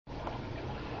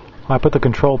I put the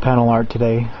control panel art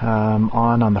today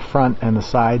on the front and the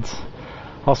sides.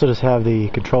 Also just have the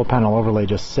control panel overlay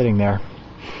just sitting there.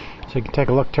 So you can take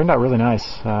a look. Turned out really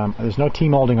nice. There's no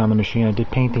T-moulding on the machine. I did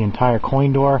paint the entire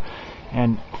coin door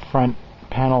and front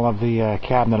panel of the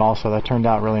cabinet also. That turned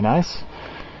out really nice.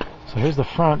 So here's the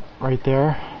front right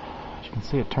there. As you can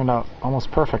see, it turned out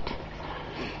almost perfect.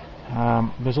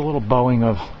 There's a little bowing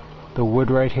of the wood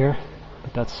right here,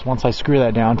 but that's once I screw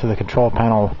that down to the control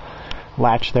panel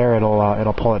latch there,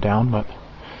 it'll pull it down. But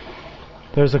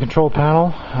there's the control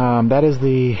panel. That is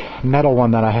the metal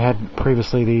one that I had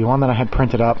previously, the one that I had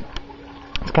printed up.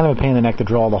 It's kind of a pain in the neck to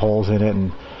drill all the holes in it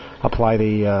and apply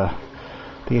the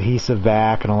adhesive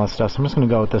back and all that stuff. So I'm just going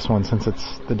to go with this one since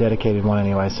it's the dedicated one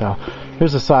anyway. So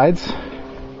here's the sides.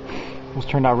 Those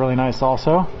turned out really nice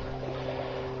also.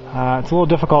 It's a little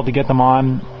difficult to get them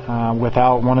on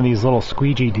without one of these little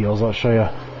squeegee deals. I'll show you.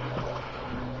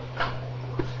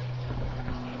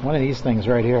 One of these things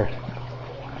right here.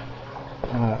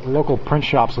 Local print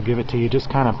shops will give it to you.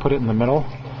 Just kind of put it in the middle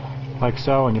like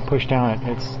so, and you push down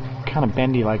it. It's kind of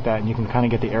bendy like that, and you can kind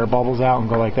of get the air bubbles out and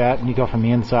go like that, and you go from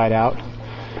the inside out.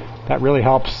 That really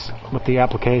helps with the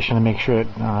application and make sure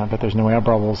that there's no air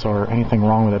bubbles or anything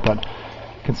wrong with it. But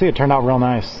you can see it turned out real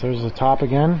nice. There's the top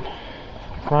again,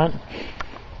 front,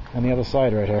 and the other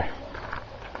side right here.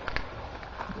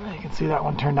 You can see that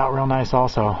one turned out real nice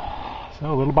also.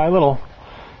 So little by little,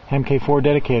 MK4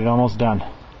 Dedicated almost done.